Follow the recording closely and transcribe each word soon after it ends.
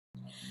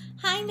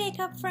Hi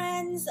makeup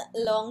friends,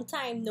 long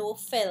time no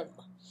film.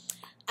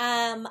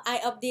 I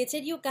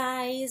updated you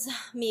guys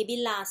maybe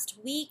last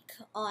week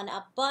on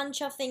a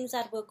bunch of things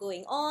that were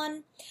going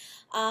on.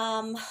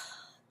 Um,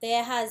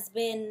 there has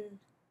been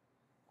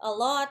a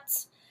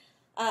lot,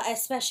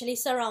 especially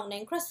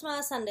surrounding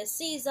Christmas and the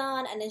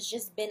season, and it's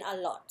just been a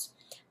lot.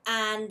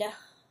 And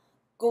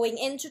going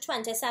into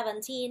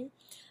 2017,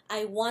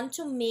 I want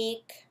to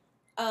make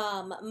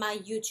my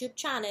YouTube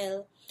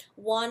channel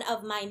one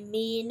of my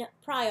main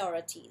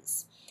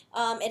priorities.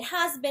 It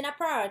has been a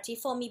priority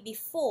for me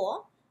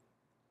before,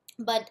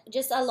 but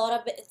just a lot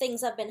of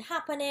things have been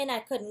happening. I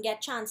couldn't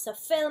get chance to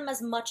film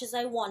as much as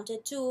I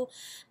wanted to,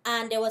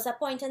 and there was a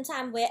point in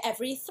time where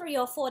every 3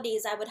 or 4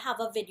 days I would have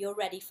a video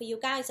ready for you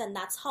guys, and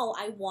that's how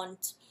I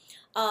want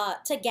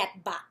to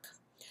get back.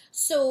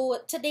 So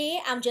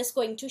today I'm just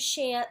going to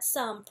share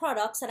some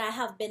products that I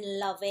have been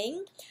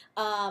loving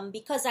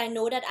because I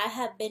know that I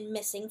have been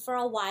missing for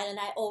a while, and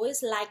I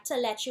always like to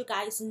let you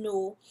guys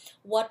know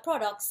what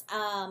products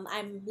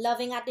I'm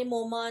loving at the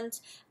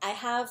moment. I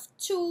have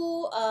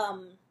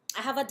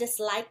I have a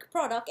dislike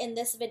product in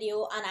this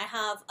video, and I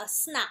have a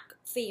snack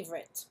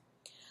favorite.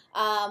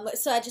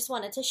 So I just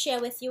wanted to share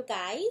with you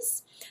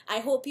guys. I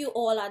hope you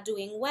all are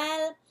doing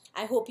well.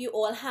 I hope you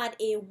all had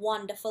a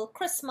wonderful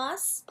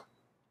Christmas.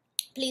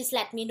 Please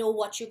let me know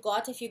what you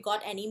got, if you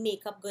got any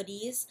makeup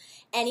goodies.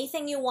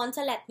 Anything you want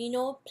to let me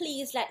know,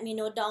 please let me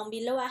know down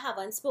below. I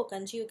haven't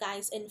spoken to you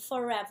guys in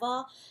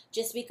forever,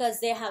 just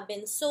because there have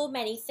been so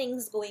many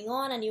things going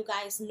on, and you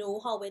guys know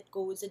how it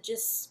goes. It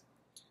just,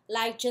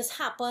 life just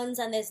happens,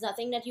 and there's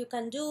nothing that you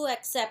can do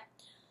except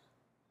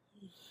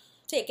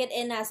take it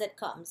in as it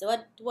comes.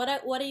 What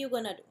are you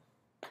gonna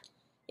do?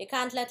 You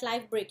can't let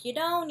life break you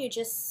down. You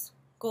just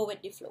go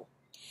with the flow.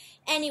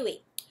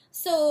 Anyway,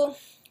 so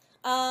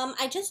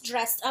I just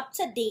dressed up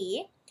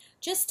today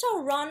just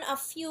to run a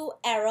few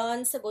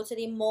errands, to go to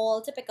the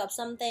mall to pick up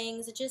some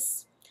things. I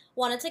just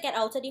wanted to get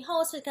out of the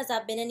house because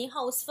I've been in the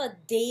house for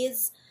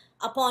days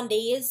upon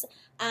days,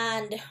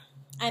 and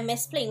I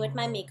miss playing with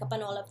my makeup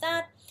and all of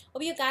that.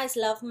 Hope you guys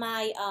love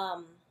my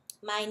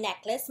my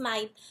necklace.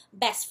 My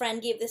best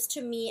friend gave this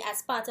to me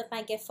as part of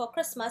my gift for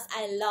Christmas.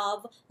 I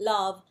love it.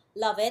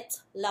 Love it,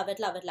 love it,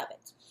 love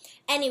it.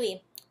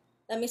 Anyway,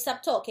 let me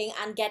stop talking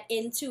and get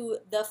into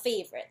the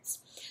favorites.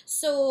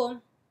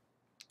 So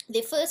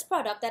the first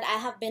product that I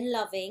have been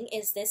loving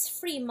is this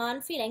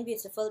Freeman Feeling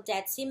Beautiful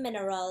Dead Sea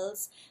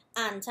Minerals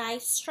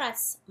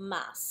Anti-Stress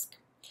Mask.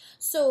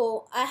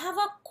 So I have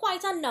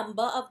quite a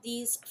number of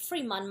these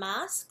Freeman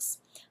masks,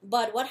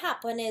 but what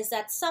happened is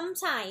that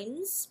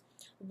sometimes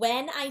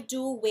when I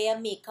do wear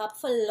makeup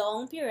for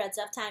long periods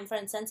of time, for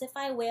instance, if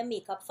I wear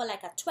makeup for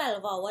like a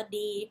 12-hour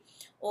day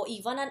or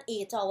even an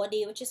 8-hour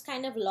day, which is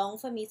kind of long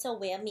for me to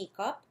wear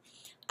makeup,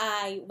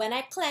 when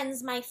I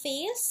cleanse my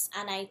face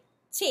and I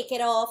take it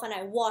off and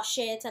I wash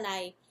it and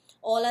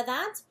all of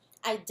that,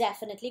 I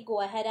definitely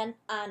go ahead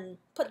and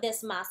put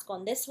this mask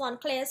on. This one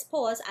clears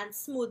pores and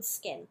smooth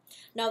skin.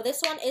 Now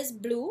this one is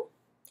blue.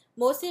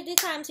 Most of the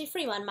times the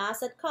Freeman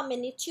masks that come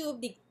in the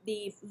tube,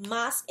 the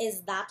mask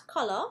is that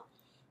color.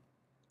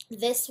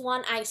 This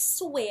one, I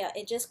swear,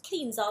 it just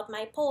cleans out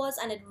my pores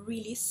and it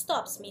really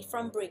stops me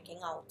from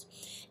breaking out.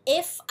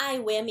 If I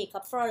wear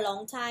makeup for a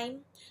long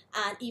time,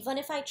 and even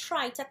if I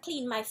try to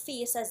clean my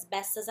face as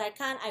best as I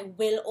can, I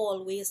will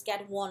always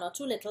get 1 or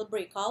 2 little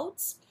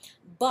breakouts.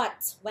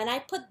 But when I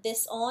put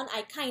this on,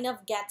 I kind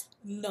of get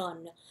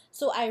none.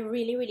 So I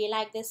really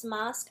like this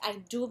mask. I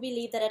do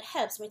believe that it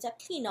helps me to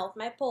clean out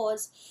my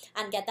pores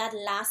and get that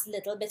last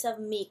little bit of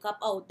makeup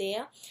out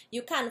there.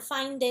 You can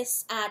find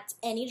this at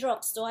any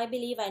drugstore, I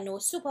believe. I know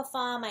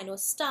Superfarm, I know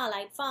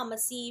Starlight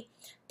Pharmacy,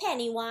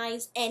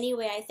 Pennywise,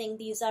 anywhere. I think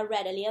these are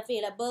readily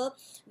available.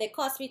 They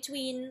cost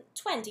between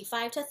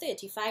 $25 to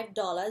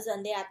 $35,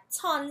 and there are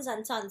tons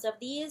and tons of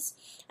these,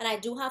 and I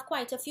do have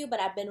quite a few, but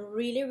I've been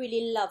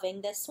really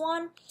loving this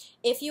one.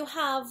 If you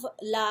have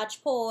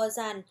large pores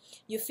and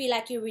you feel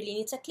like you really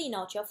need to clean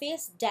out your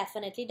face,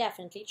 definitely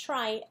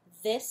try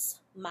this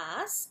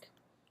mask.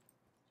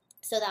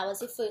 So that was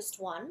the first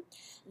one.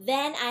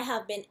 Then I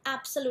have been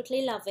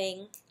absolutely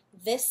loving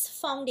this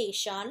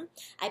foundation.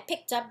 I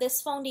picked up this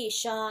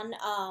foundation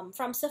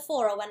from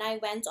Sephora when I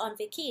went on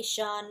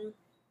vacation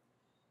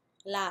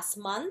last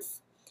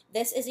month.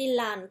 This is a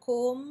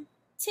Lancome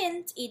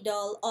Tint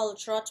Idole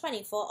Ultra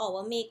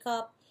 24-Hour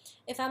Makeup.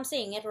 If I'm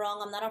saying it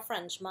wrong, I'm not a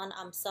Frenchman,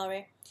 I'm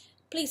sorry.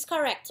 Please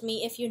correct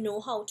me if you know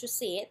how to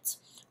say it.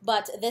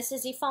 But this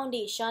is a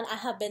foundation. I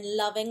have been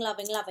loving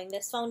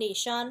this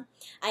foundation.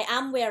 I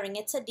am wearing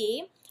it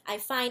today. I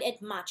find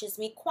it matches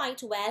me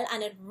quite well,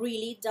 and it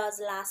really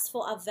does last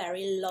for a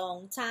very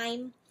long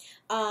time.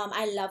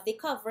 I love the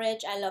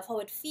coverage. I love how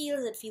it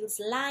feels. It feels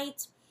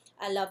light.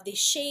 I love the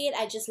shade.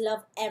 I just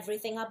love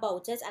everything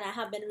about it, and I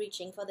have been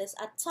reaching for this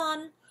a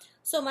ton.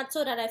 So much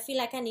so that I feel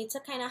like I need to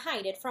kind of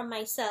hide it from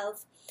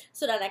myself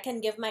so that I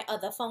can give my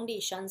other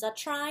foundations a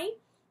try.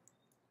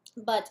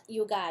 But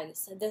you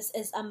guys, this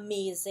is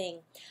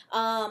amazing.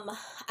 I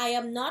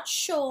am not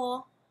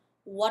sure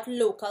what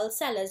local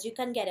sellers you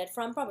can get it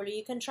from. Probably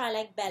you can try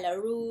like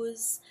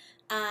Belarus,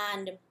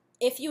 and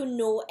if you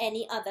know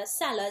any other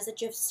sellers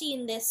that you've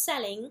seen this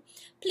selling,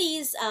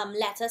 please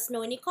let us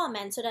know in the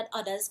comments so that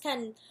others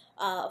can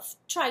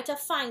try to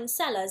find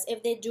sellers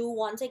if they do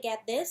want to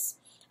get this.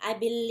 I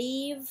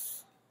believe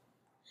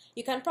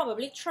you can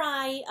probably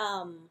try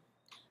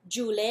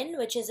Julin,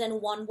 which is in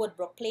One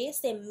Woodbrook Place.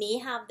 They may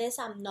have this,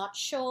 I'm not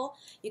sure.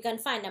 You can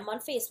find them on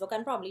Facebook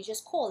and probably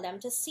just call them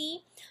to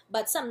see.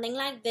 But something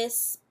like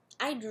this,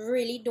 I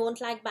really don't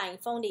like buying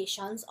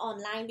foundations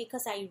online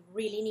because I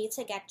really need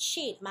to get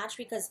shade match,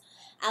 because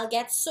I'll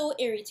get so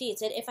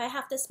irritated if I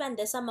have to spend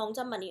this amount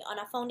of money on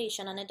a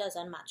foundation and it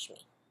doesn't match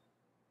me.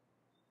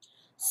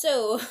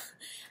 So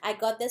I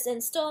got this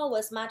in store,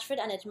 was match fit,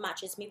 and it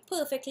matches me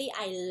perfectly.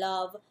 I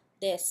love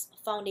this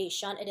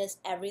foundation. It is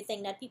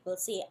everything that people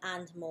say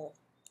and more.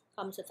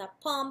 Comes with a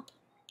pump.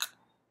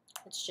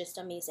 It's just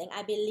amazing.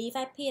 I believe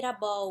I paid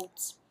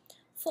about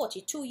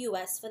 42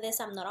 US for this.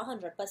 I'm not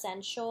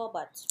 100% sure,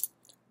 but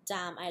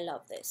damn, I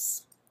love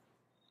this.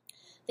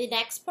 The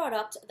next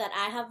product that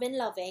I have been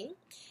loving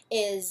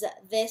is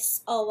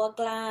this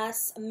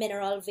Hourglass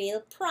Mineral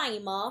Veil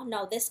Primer.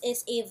 Now, this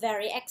is a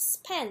very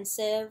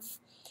expensive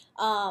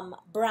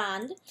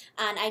brand,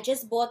 and I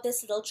just bought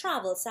this little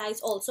travel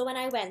size. Also, when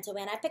I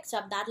picked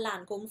up that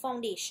Lancome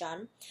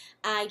foundation,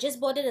 I just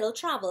bought a little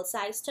travel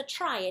size to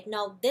try it.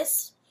 Now,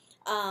 this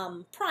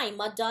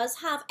primer does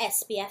have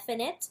SPF in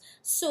it,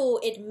 so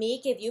it may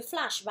give you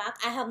flashback.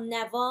 I have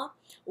never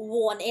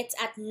worn it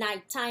at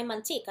night time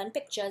and taken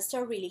pictures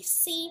to really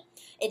see.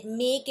 It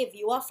may give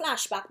you a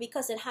flashback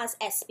because it has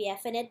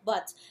SPF in it,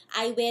 but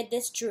I wear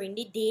this during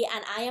the day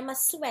and I am a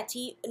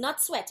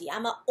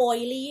I'm a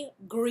oily,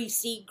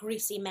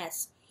 greasy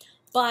mess.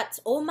 But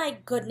oh my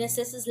goodness,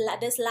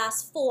 this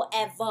lasts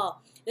forever.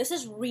 This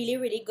is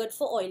really good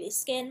for oily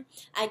skin.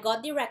 I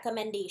got the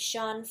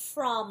recommendation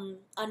from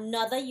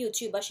another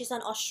YouTuber. She's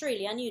an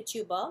Australian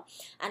YouTuber,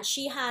 and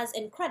she has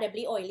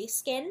incredibly oily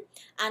skin,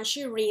 and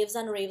she raves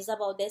and raves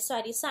about this, so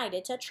I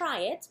decided to try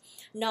it.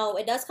 Now,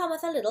 it does come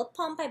with a little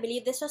pump. I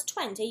believe this was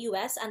 20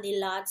 US, and the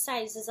large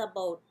size is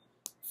about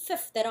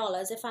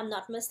 $50 if I'm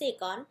not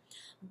mistaken.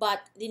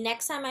 But the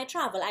next time I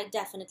travel, I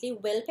definitely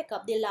will pick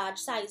up the large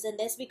size in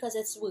this because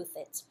it's worth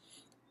it.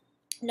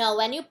 Now,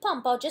 when you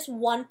pump out, just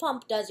one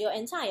pump does your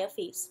entire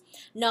face.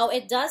 Now,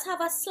 it does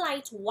have a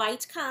slight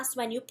white cast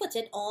when you put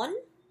it on,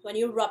 when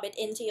you rub it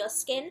into your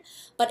skin,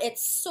 but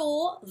it's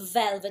so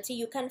velvety.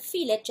 You can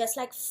feel it just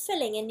like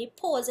filling in the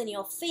pores in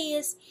your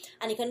face,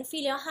 and you can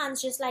feel your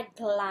hands just like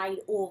glide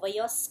over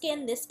your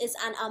skin. This is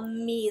an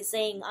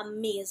amazing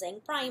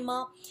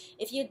primer.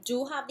 If you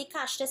do have the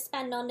cash to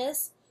spend on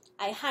this,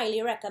 I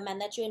highly recommend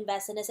that you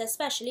invest in this,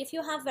 especially if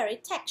you have very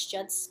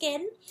textured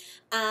skin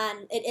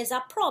and it is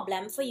a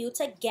problem for you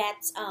to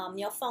get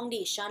your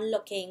foundation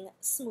looking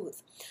smooth.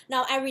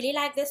 Now, I really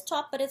like this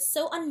top, but it's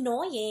so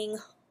annoying.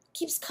 It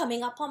keeps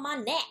coming up on my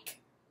neck.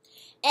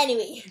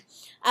 Anyway,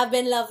 I've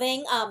been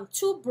loving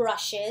two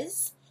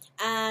brushes,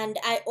 and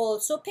I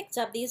also picked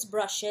up these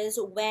brushes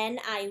when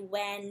I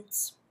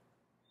went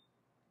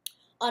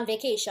on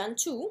vacation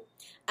too.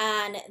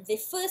 And the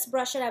first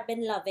brush that I've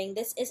been loving,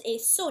 this is a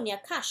Sonia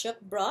Kashuk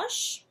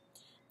brush,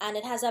 and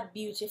it has a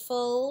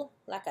beautiful,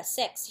 like a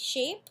sexy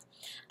shape.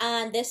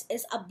 And this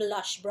is a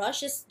blush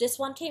brush. This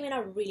one came in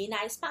a really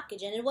nice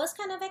package, and it was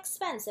kind of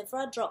expensive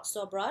for a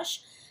drugstore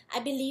brush. I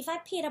believe I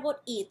paid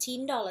about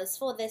 $18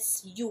 for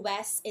this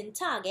US in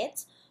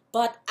Target,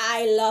 but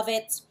I love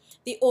it.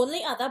 The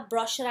only other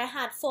brush that I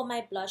had for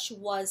my blush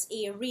was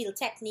a Real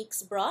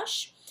Techniques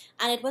brush,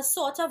 and it was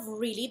sort of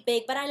really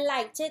big, but I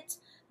liked it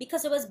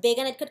because it was big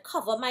and it could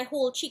cover my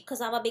whole cheek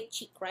because I have a big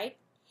cheek, right?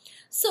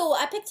 So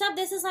I picked up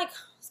this. It's like,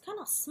 it's kind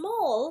of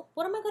small.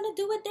 What am I going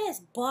to do with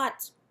this?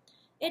 But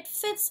it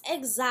fits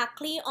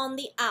exactly on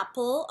the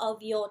apple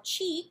of your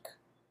cheek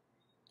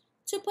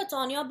to put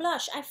on your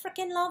blush. I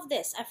freaking love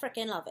this. I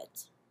freaking love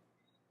it.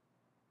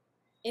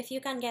 If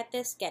you can get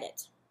this, get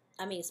it.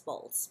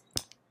 Amazeballs.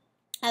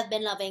 I've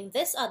been loving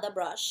this other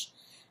brush.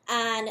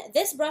 And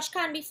this brush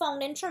can be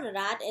found in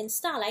Trinidad in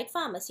Starlight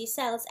Pharmacy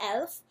sells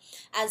e.l.f.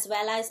 As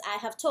well as I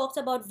have talked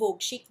about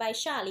Vogue Chic by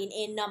Charlene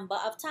a number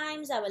of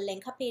times. I will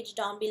link her page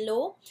down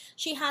below.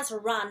 She has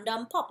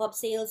random pop-up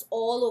sales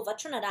all over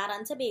Trinidad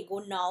and Tobago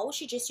now.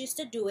 She just used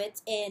to do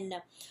it in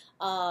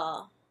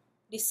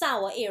the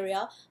Sour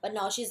area, but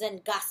now she's in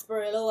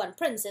Gasparillo and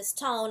Princess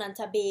Town and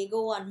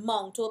Tobago and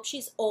Mount Hope.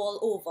 She's all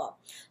over.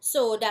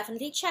 So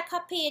definitely check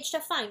her page to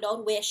find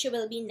out where she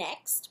will be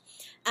next.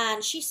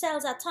 And she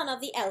sells a ton of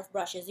the e.l.f.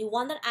 brushes. The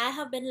one that I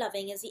have been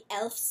loving is the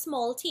e.l.f.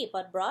 small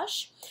tapered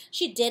brush.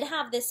 She did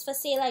have this for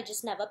sale. I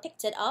just never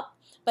picked it up,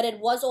 but it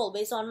was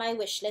always on my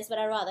wish list. But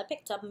I rather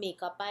picked up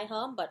makeup by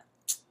her. But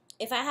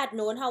if I had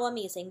known how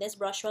amazing this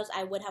brush was,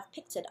 I would have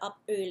picked it up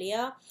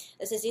earlier.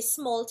 This is a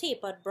small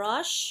tapered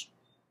brush.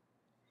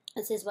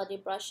 This is what the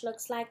brush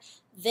looks like.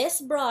 This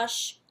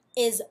brush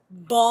is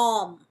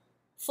bomb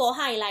for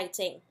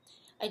highlighting.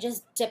 I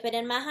just dip it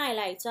in my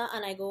highlighter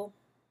and I go,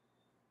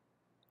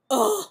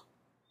 oh!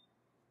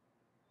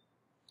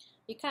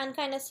 You can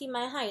kind of see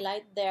my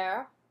highlight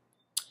there.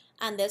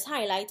 And this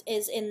highlight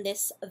is in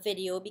this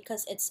video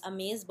because it's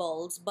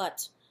amazeballs,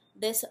 but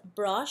this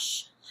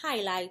brush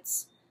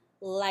highlights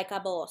like a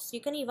boss. You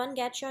can even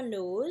get your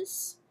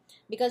nose,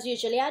 because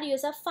usually I'd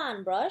use a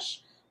fan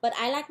brush, but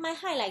I like my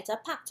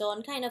highlighter packed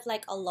on kind of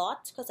like a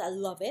lot because I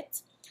love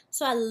it.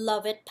 So I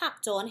love it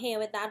packed on here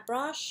with that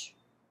brush.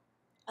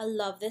 I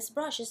love this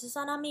brush. This is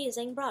an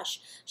amazing brush.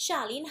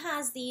 Charlene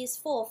has these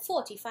for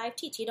 $45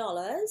 TT,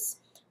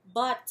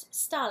 but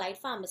Starlight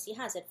Pharmacy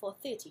has it for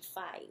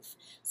 $35.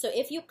 So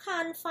if you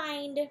can't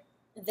find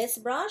this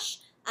brush,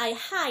 I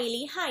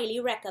highly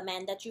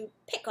recommend that you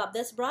pick up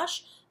this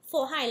brush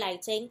for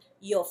highlighting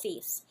your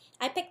face.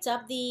 I picked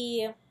up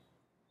the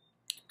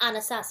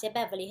Anastasia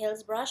Beverly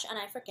Hills brush, and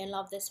I freaking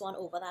love this one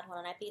over that one,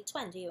 and I paid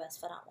 20 US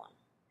for that one.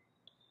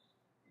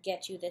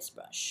 Get you this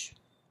brush.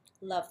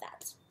 Love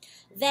that.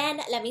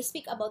 Then let me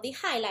speak about the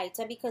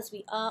highlighter, because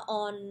we are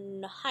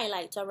on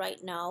highlighter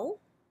right now.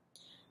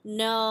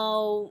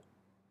 Now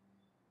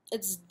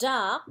it's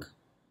dark,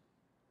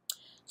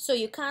 so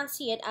you can't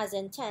see it as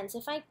intense.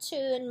 If I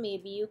turn,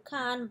 maybe you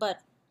can,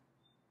 but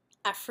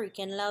I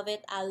freaking love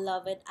it. I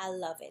love it. I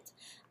love it.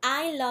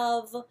 I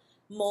love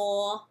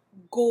more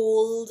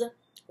gold,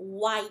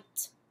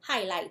 white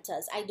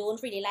highlighters. I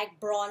don't really like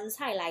bronze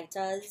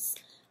highlighters.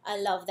 I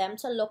love them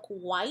to look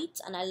white,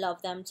 and I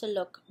love them to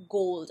look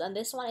gold. And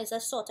this one is a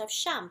sort of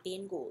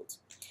champagne gold.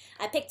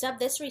 I picked up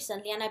this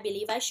recently, and I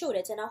believe I showed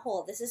it in a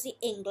haul. This is the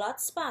Inglot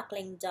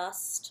Sparkling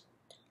Dust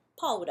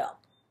powder.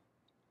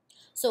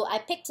 So I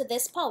picked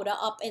this powder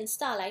up in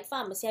Starlight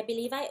Pharmacy. I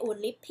believe I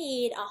only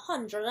paid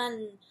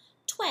 $120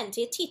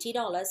 TT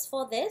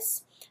for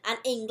this. And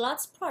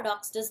Inglot's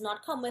products does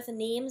not come with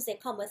names, they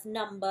come with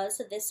numbers.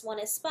 So this one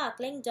is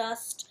Sparkling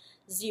Dust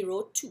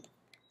 02.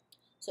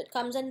 So it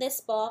comes in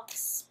this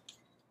box.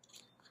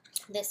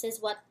 This is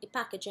what the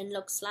packaging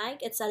looks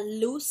like. It's a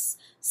loose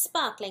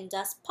sparkling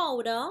dust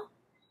powder.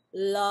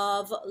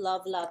 Love,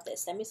 love, love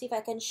this. Let me see if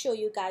I can show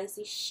you guys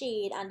the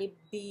shade and the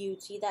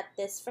beauty that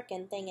this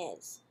freaking thing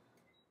is.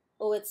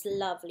 Oh, it's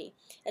lovely.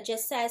 It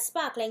just says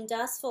sparkling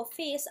dust for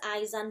face,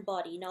 eyes, and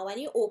body. Now, when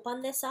you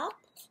open this up,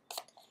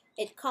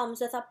 it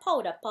comes with a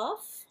powder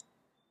puff.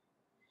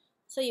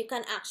 So you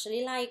can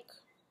actually like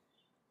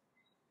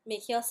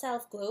make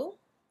yourself glow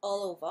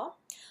all over.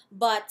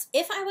 But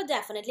if I were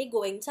definitely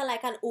going to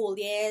like an old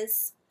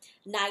year's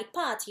night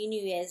party,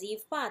 New Year's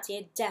Eve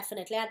party,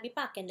 definitely I'd be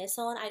packing this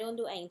on. I don't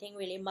do anything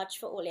really much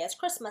for old year's.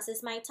 Christmas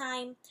is my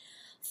time.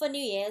 For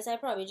New Year's, I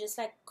probably just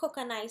like cook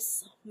a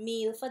nice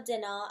meal for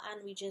dinner,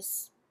 and we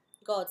just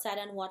go outside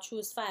and watch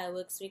whose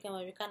fireworks. We can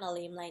kind of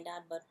lame like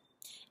that, but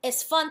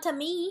it's fun to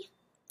me.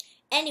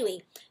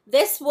 Anyway,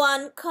 this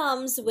one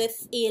comes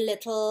with a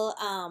little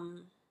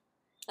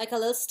like a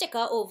little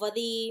sticker over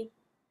the,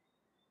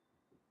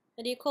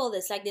 what do you call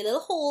this, like the little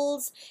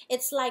holes.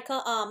 It's like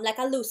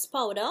a loose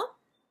powder,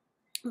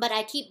 but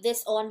I keep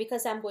this on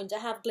because I'm going to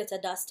have glitter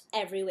dust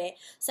everywhere.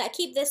 So I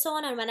keep this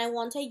on, and when I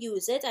want to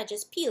use it, I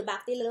just peel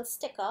back the little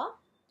sticker.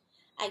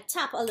 I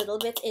tap a little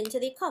bit into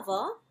the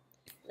cover.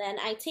 Then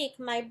I take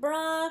my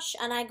brush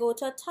and I go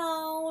to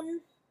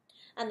town.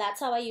 And that's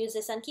how I use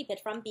this and keep it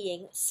from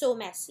being so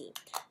messy.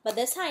 But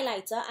this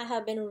highlighter, I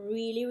have been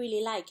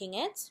really liking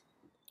it.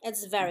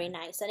 It's very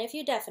nice. And if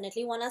you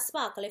definitely want to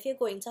sparkle, if you're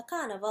going to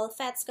Carnival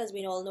Fets, because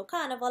we all know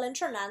Carnival in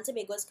Trinidad and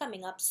Tobago is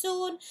coming up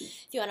soon.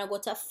 If you want to go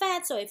to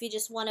Fets, or if you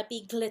just want to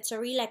be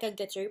glittery, like a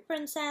glittery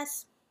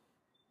princess,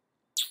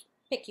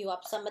 pick you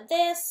up some of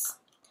this.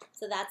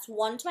 So that's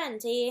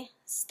 $120,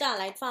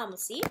 Starlight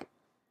Pharmacy.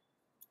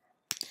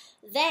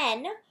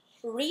 Then,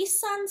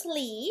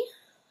 recently,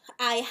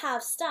 I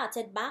have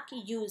started back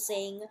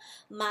using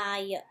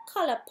my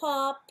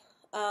Colourpop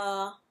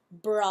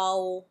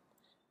brow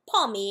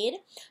pomade.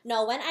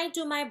 Now when I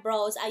do my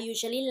brows, I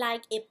usually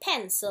like a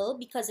pencil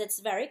because it's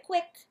very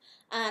quick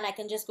and I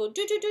can just go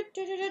do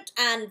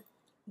and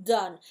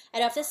done. I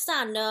don't have to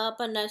stand up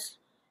and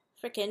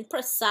freaking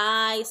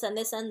precise and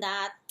this and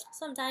that.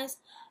 Sometimes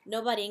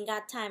nobody ain't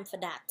got time for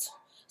that.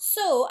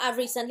 So I've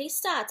recently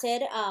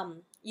started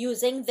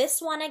using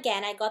this one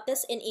again. I got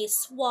this in a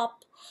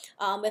swap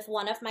with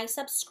one of my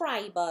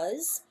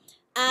subscribers,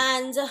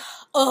 and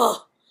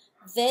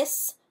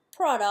this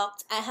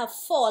product, I have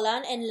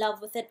fallen in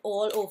love with it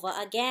all over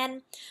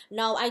again.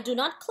 Now, I do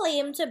not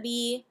claim to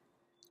be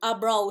a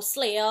brow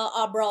slayer,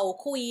 a brow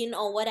queen,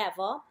 or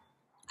whatever.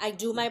 I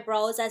do my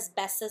brows as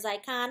best as I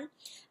can.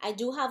 I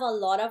do have a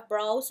lot of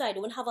brows, so I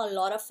don't have a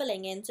lot of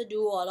filling in to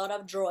do or a lot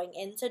of drawing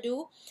in to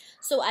do.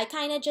 So I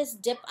kind of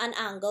just dip an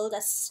angled,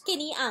 a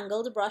skinny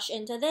angled brush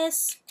into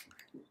this.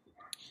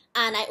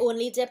 And I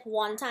only dip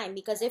one time,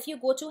 because if you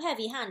go too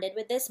heavy-handed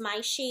with this,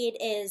 my shade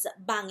is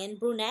Bangin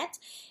Brunette.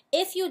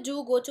 If you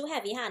do go too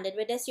heavy-handed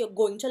with this, you're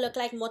going to look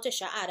like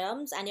Morticia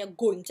Adams and you're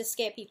going to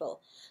scare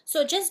people.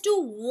 So just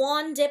do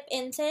one dip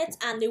into it,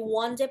 and the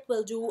one dip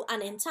will do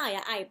an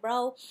entire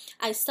eyebrow.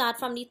 I start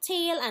from the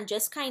tail and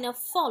just kind of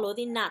follow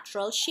the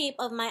natural shape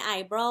of my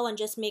eyebrow and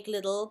just make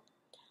little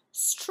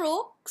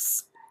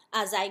strokes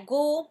as I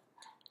go.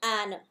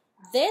 And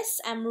This,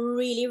 I'm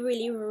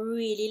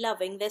really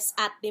loving this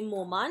at the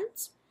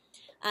moment,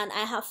 and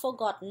I have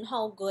forgotten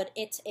how good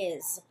it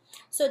is.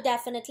 So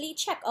definitely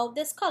check out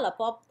this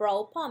Colourpop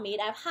brow pomade.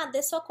 I've had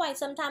this for quite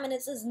some time and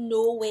it is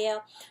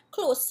nowhere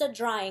close to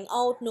drying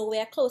out,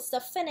 nowhere close to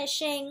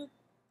finishing.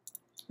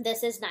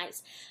 This is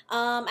nice.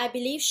 I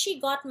believe she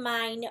got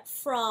mine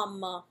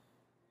from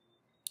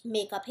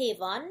Makeup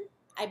Haven.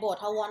 I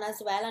bought her one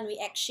as well and we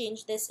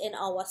exchanged this in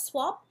our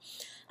swap.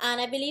 And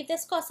I believe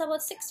this costs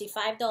about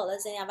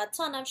 $65. They have a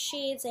ton of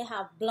shades. They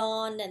have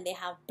blonde and they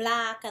have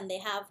black and they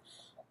have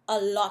a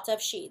lot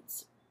of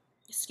shades.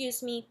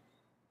 Excuse me.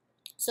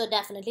 So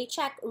definitely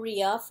check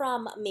Rhea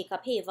from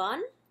Makeup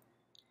Haven,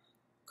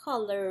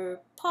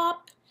 Colourpop,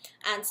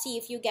 and see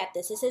if you get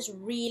this. This is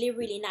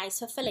really nice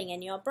for filling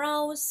in your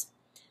brows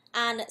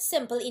and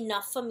simple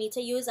enough for me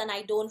to use, and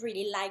I don't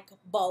really like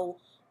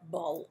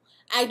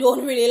I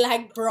don't really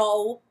like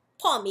brow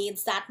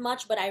pomades that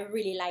much, but I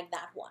really like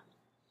that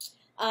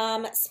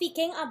one.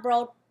 Speaking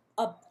about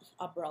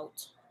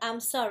I'm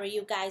sorry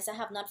you guys, I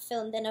have not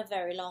filmed in a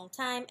very long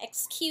time.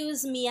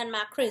 Excuse me and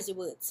my crazy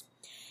words.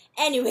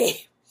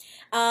 Anyway,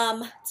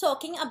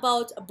 talking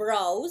about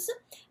brows,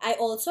 I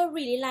also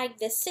really like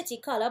this City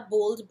Color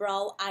Bold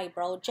Brow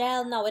Eyebrow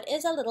Gel. Now it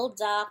is a little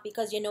dark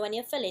because you know when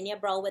you fill in your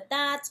brow with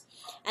that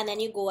and then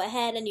you go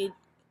ahead and you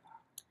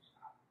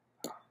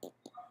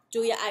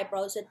do your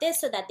eyebrows with this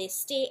so that they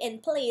stay in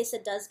place.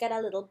 It does get a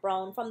little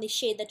brown from the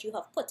shade that you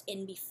have put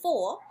in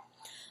before.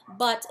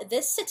 But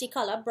this City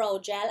Color Brow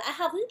Gel, I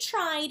haven't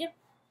tried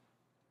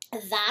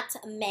that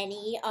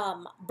many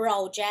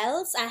brow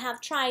gels. I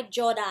have tried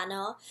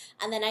Jordana,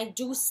 and then I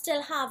do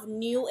still have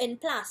New in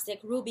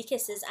Plastic, Ruby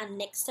Kisses, and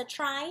NYX to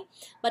try.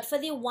 But for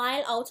the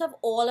while, out of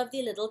all of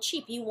the little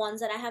cheapy ones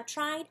that I have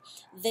tried,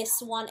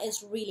 this one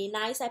is really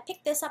nice. I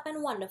picked this up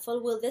in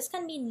Wonderful World. This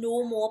can be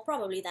no more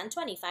probably than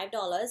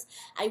 $25.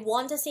 I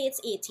want to say it's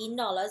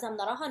 $18. I'm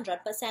not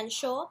 100%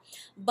 sure,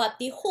 but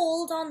the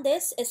hold on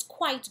this is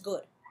quite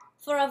good.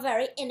 For a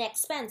very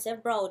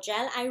inexpensive brow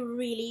gel, I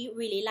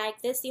really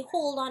like this. The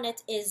hold on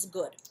it is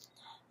good.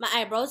 My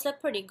eyebrows look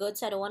pretty good,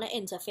 so I don't want to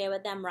interfere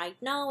with them right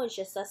now. It's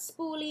just a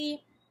spoolie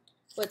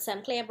with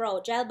some clear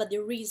brow gel, but the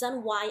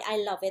reason why I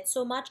love it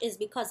so much is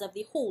because of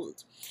the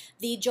hold.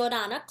 The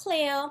Jordana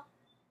Clear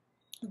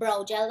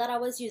brow gel that I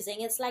was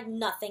using, it's like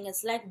nothing.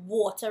 It's like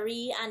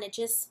watery, and it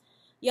just,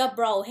 your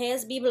brow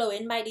hairs be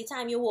blowing by the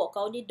time you walk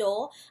out the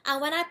door.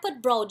 And when I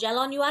put brow gel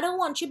on you, I don't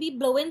want you be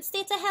blowing.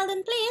 Stay to held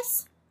in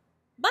place.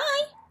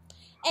 Bye.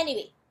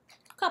 Anyway,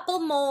 couple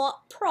more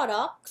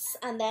products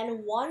and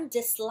then one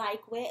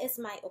dislike. Where is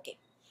my, okay,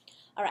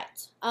 all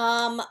right.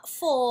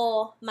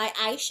 For my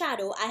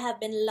eyeshadow, I have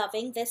been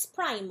loving this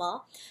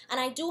primer,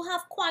 and I do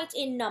have quite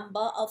a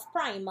number of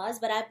primers,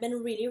 but I've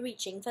been really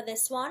reaching for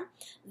this one.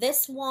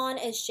 This one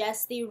is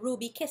just the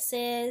Ruby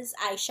Kisses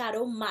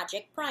Eyeshadow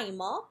Magic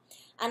Primer,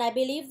 and I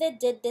believe they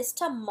did this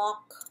to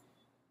mock,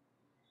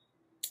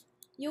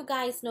 you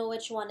guys know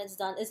which one it's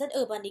done. Is it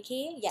Urban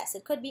Decay? Yes,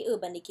 it could be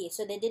Urban Decay.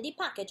 So they did the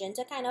packaging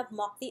to kind of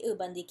mock the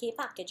Urban Decay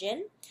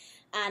packaging.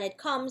 And it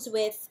comes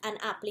with an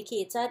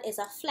applicator. It's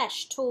a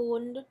flesh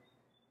toned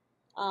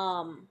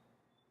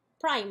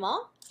primer.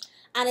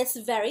 And it's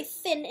very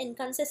thin in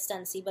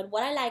consistency. But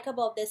what I like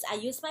about this, I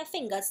use my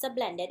fingers to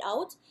blend it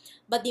out.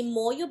 But the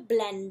more you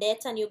blend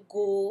it and you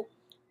go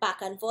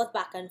back and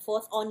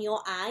forth on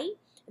your eye,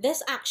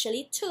 this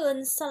actually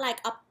turns to like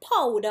a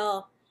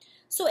powder.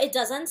 So it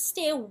doesn't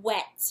stay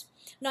wet.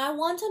 Now I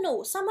want to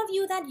know, some of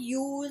you that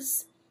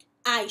use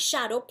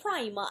eyeshadow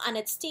primer and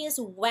it stays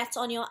wet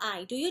on your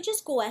eye, do you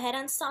just go ahead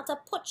and start to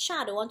put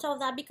shadow on top of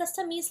that? Because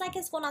to me it's like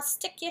it's gonna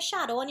stick your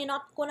shadow and you're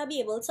not gonna be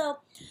able to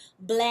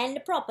blend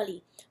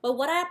properly. But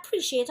what I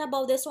appreciate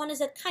about this one is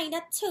it kind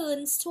of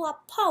turns to a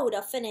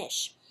powder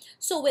finish.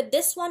 So with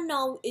this one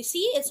now, you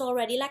see it's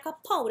already like a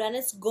powder and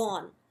it's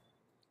gone.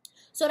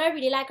 So what I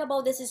really like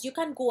about this is you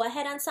can go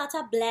ahead and start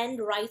to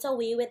blend right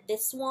away with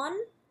this one.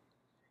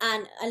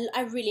 And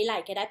I really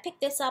like it. I picked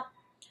this up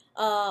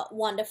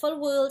Wonderful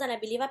World, and I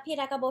believe I paid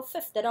like about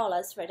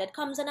 $50 for it. It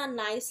comes in a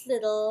nice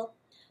little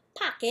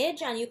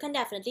package, and you can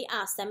definitely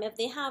ask them if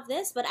they have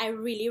this, but I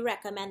really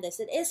recommend this.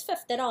 It is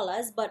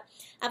 $50, but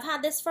I've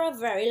had this for a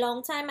very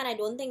long time, and I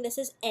don't think this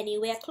is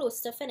anywhere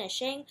close to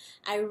finishing.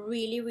 I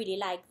really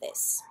like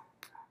this.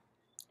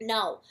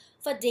 Now,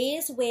 for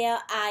days where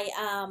I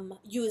am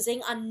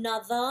using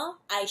another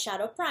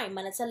eyeshadow primer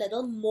and it's a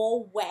little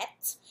more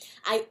wet,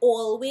 I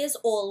always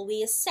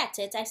set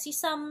it. I see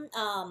some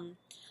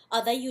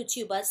other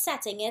YouTubers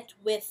setting it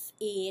with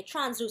a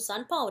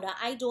translucent powder.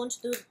 I don't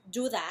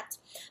do that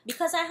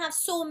because I have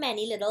so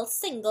many little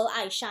single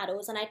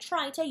eyeshadows, and I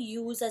try to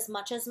use as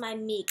much as my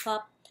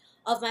makeup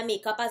as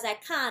I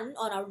can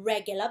on a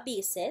regular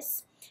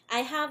basis. I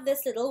have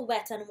this little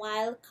Wet n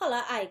Wild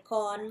Color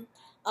Icon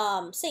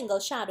single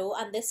shadow,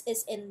 and this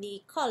is in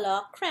the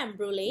color Creme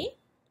Brûlée.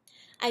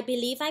 I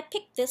believe I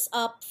picked this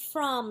up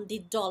from the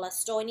dollar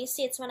store in the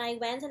States when I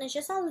went, and it's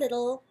just a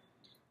little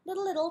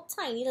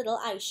tiny little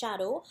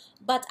eyeshadow,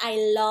 but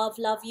I love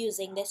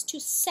using this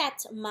to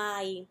set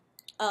my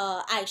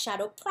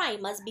eyeshadow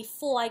primers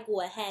before I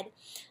go ahead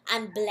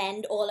and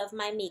blend all of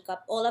my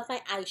makeup, all of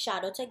my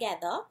eyeshadow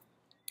together.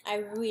 I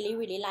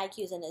really like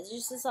using this.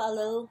 This is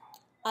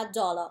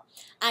 $1.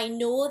 I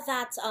know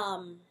that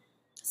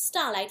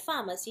Starlight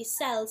Pharmacy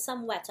sells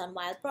some Wet n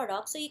Wild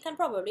products, so you can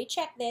probably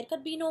check there. It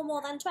could be no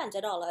more than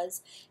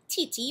 $20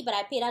 TT, but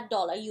I paid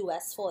 $1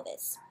 US for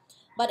this.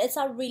 But it's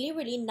a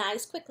really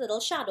nice quick little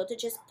shadow to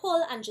just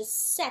pull and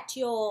just set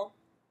your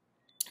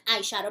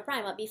eyeshadow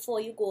primer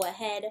before you go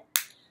ahead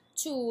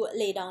to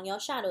lay down your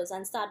shadows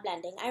and start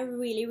blending. I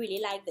really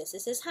like this.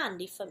 This is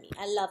handy for me.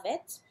 I love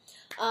it.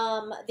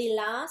 The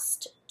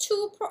last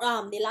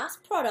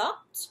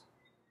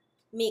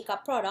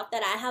makeup product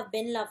that I have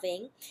been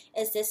loving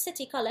is this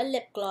City Color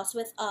lip gloss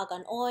with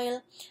argan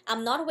oil.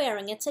 I'm not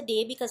wearing it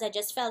today because I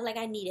just felt like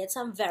I needed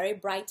some very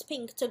bright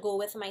pink to go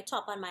with my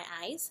top and my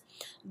eyes,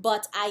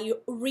 but I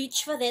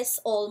reach for this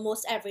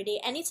almost every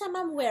day. Anytime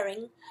I'm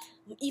wearing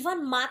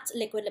even matte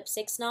liquid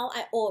lipsticks now,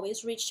 I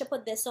always reach to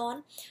put this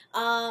on.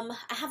 I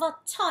have a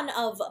ton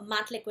of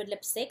matte liquid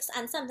lipsticks,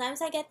 and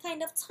sometimes I get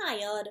kind of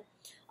tired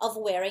of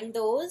wearing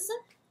those.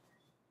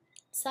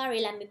 Sorry,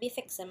 let me be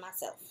fixing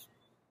myself.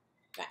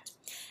 Right.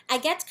 I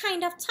get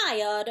kind of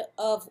tired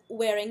of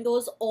wearing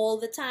those all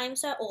the time,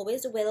 so I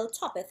always will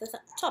top it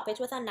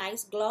with a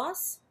nice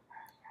gloss.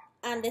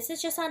 And this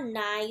is just a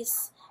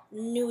nice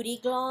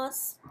nudie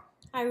gloss.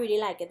 I really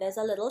like it. There's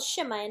a little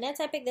shimmer in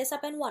it. I picked this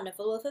up in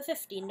Wonderful for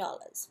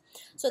 $15.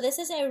 So this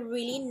is a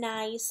really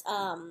nice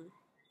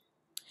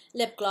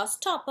lip gloss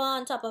topper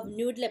on top of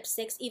nude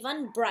lipsticks,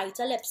 even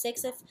brighter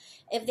lipsticks.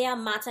 If they are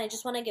matte and I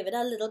just want to give it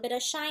a little bit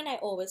of shine, I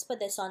always put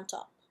this on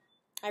top.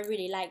 I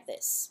really like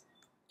this.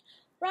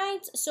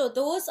 Right, so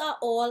those are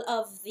all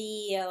of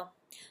the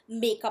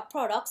makeup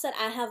products that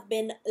I have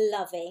been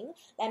loving.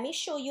 Let me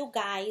show you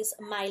guys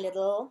my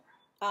little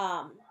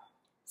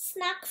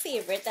snack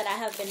favorite that I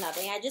have been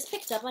loving. I just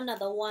picked up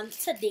another one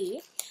today.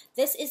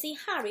 This is the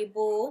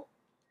Haribo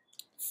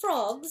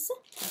Frogs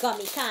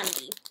Gummy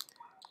Candy.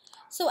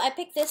 So I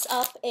picked this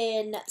up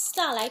in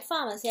Starlight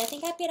Pharmacy. I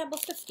think I paid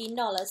about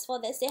 $15 for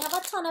this. They have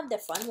a ton of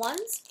different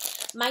ones.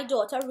 My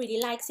daughter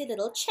really likes the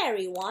little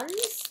cherry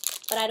ones,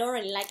 but I don't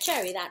really like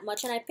cherry that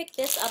much, and I picked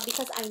this up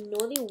because I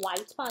know the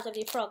white part of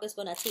the frog is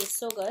gonna taste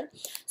so good.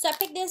 So I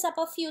picked this up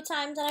a few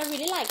times and I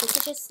really like it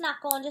to just snack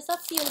on just a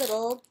few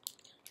little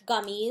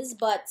gummies,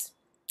 but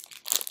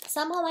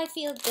somehow I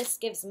feel this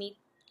gives me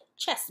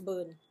chest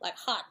burn, like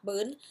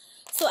heartburn,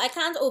 so I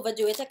can't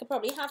overdo it. I could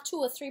probably have 2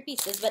 or 3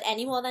 pieces, but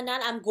any more than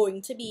that I'm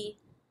going to be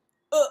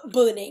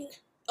burning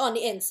on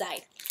the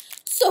inside.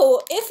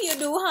 So if you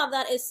do have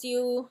that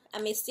issue, I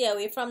may stay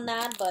away from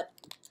that, but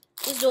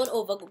just don't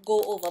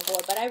go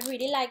overboard. But I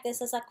really like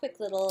this as a quick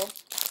little,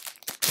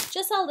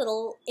 just a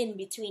little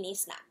in-betweeny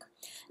snack.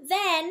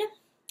 Then,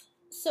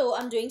 so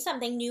I'm doing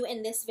something new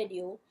in this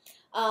video.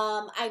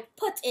 I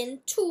put in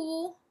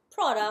 2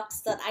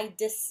 products that I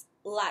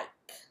dislike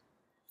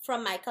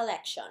from my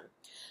collection.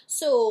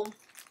 So,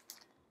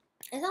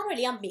 it's not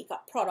really a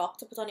makeup product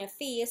to put on your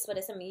face, but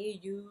it's something you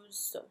use.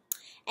 So,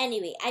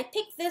 anyway, I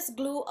picked this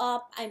glue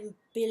up, I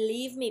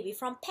believe maybe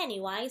from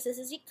Pennywise. This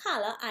is the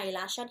Color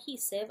Eyelash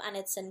Adhesive, and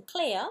it's in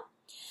clear.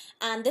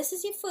 And this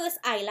is the first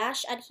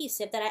eyelash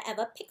adhesive that I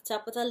ever picked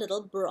up with a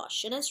little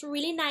brush. And it's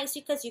really nice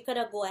because you could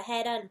go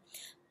ahead and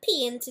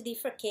paint the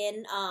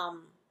freaking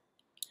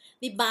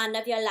the band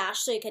of your lash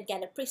so you could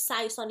get it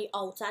precise on the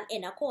outer and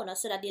inner corner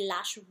so that the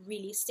lash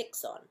really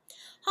sticks on.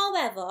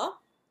 However,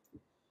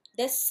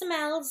 this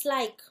smells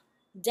like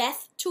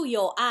death to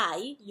your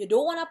eye. You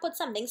don't want to put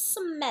something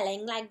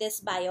smelling like this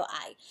by your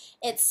eye.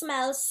 It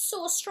smells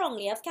so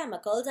strongly of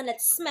chemicals, and it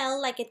smells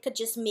like it could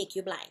just make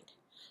you blind.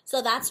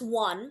 So that's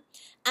one.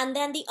 And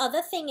then the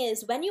other thing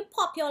is, when you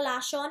pop your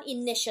lash on,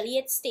 initially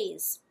it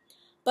stays,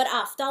 but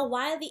after a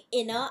while the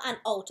inner and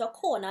outer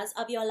corners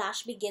of your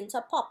lash begin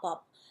to pop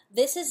up.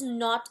 This is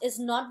not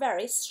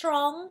very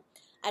strong.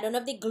 I don't know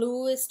if the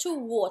glue is too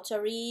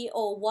watery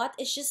or what.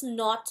 It's just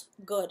not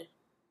good,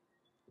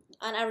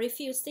 and I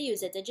refuse to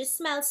use it. It just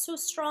smells too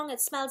strong. It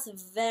smells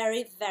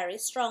very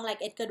strong,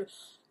 like it could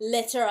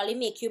literally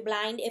make you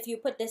blind if you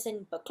put this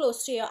in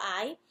close to your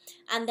eye.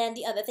 And then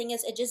the other thing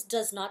is, it just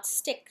does not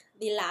stick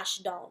the lash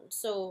down.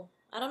 So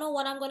I don't know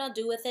what I'm gonna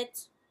do with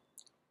it.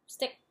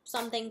 Stick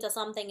something to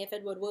something if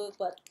it would work,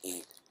 but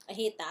I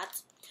hate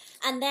that.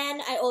 And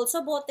then I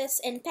also bought this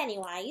in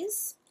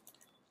Pennywise.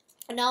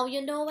 Now,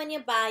 you know, when you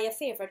buy your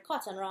favorite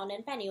cotton round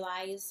in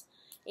Pennywise,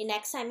 the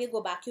next time you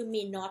go back you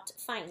may not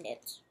find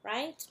it,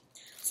 right?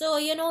 So,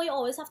 you know, you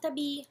always have to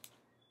be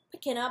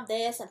picking up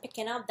this and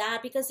picking up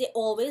that, because they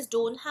always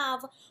don't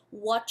have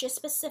what you're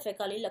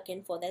specifically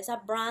looking for. There's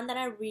a brand that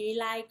I really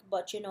like,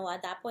 but you know,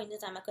 at that point in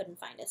time I couldn't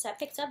find it. So I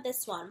picked up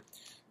this one.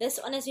 This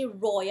one is a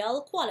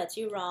Royal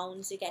Quality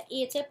Rounds. You get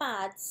 80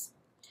 pads,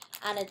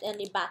 and in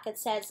the back it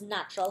says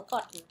natural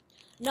cotton.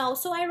 Now,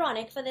 so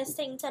ironic for this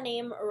thing to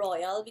name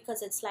Royal,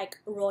 because it's like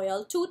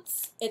Royal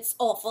Toots. It's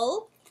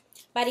awful.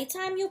 By the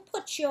time you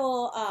put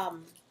your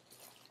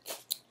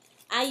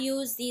I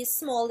use these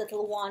small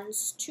little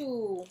ones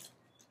to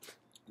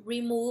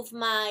remove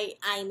my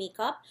eye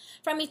makeup.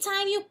 From the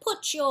time you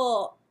put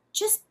your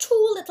just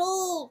two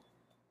little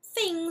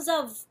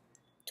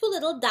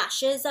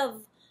dashes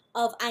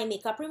of eye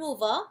makeup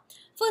remover,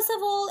 first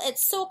of all,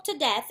 it's soaked to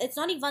death. It's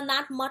not even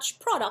that much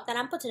product that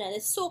I'm putting in.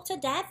 It's soaked to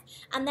death.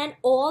 And then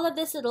all of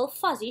this little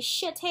fuzzy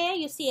shit here,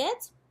 you see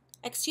it?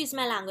 Excuse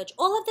my language.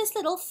 All of this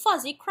little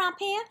fuzzy crap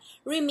here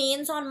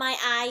remains on my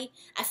eye.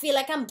 I feel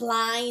like I'm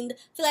blind.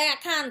 I feel like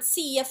I can't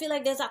see. I feel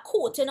like there's a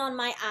coating on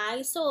my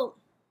eye. So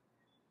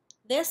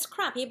this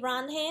crappy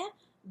brand here,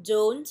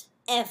 don't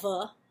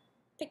ever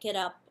pick it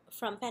up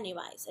from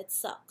Pennywise. It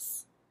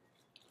sucks.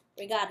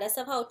 Regardless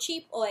of how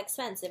cheap or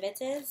expensive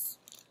it is,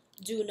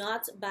 do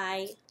not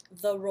buy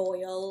the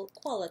royal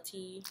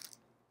quality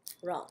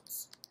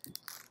rounds.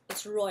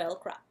 It's royal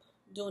crap.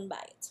 Don't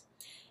buy it.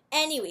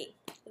 Anyway,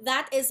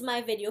 that is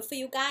my video for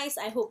you guys.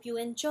 I hope you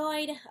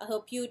enjoyed. I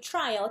hope you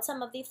try out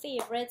some of the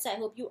favorites. I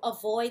hope you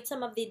avoid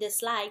some of the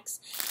dislikes.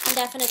 And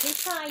definitely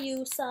try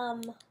you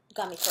some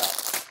gummy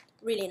frogs.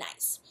 Really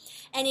nice.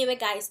 Anyway,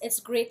 guys, it's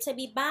great to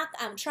be back.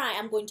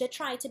 I'm going to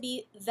try to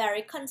be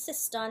very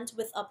consistent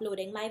with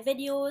uploading my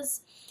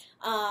videos.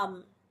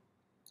 I'm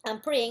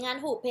praying and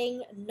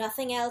hoping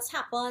nothing else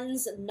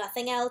happens.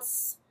 Nothing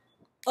else.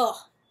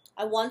 Oh,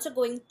 I want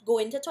to go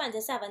into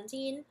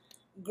 2017.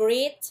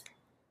 Great.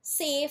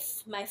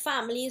 Safe, my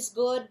family is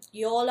good,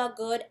 y'all are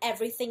good,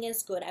 everything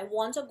is good. I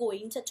want to go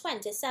into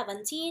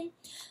 2017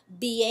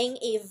 being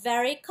a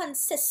very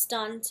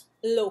consistent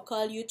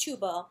local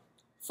YouTuber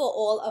for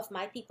all of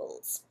my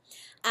peoples.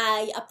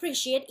 I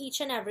appreciate each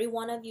and every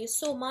one of you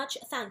so much.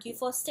 Thank you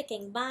for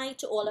sticking by.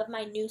 To all of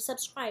my new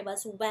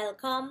subscribers,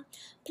 welcome.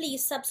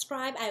 Please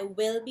subscribe. I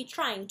will be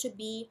trying to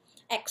be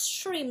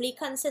extremely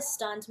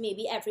consistent,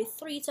 maybe every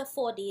 3 to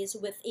 4 days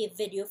with a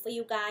video for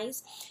you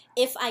guys.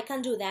 If I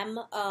can do them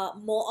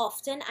more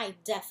often, I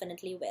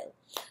definitely will.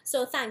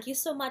 So thank you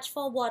so much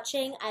for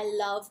watching. I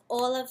love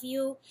all of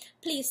you.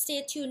 Please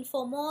stay tuned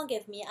for more.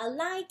 Give me a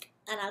like,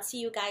 and I'll see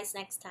you guys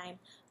next time.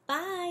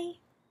 Bye.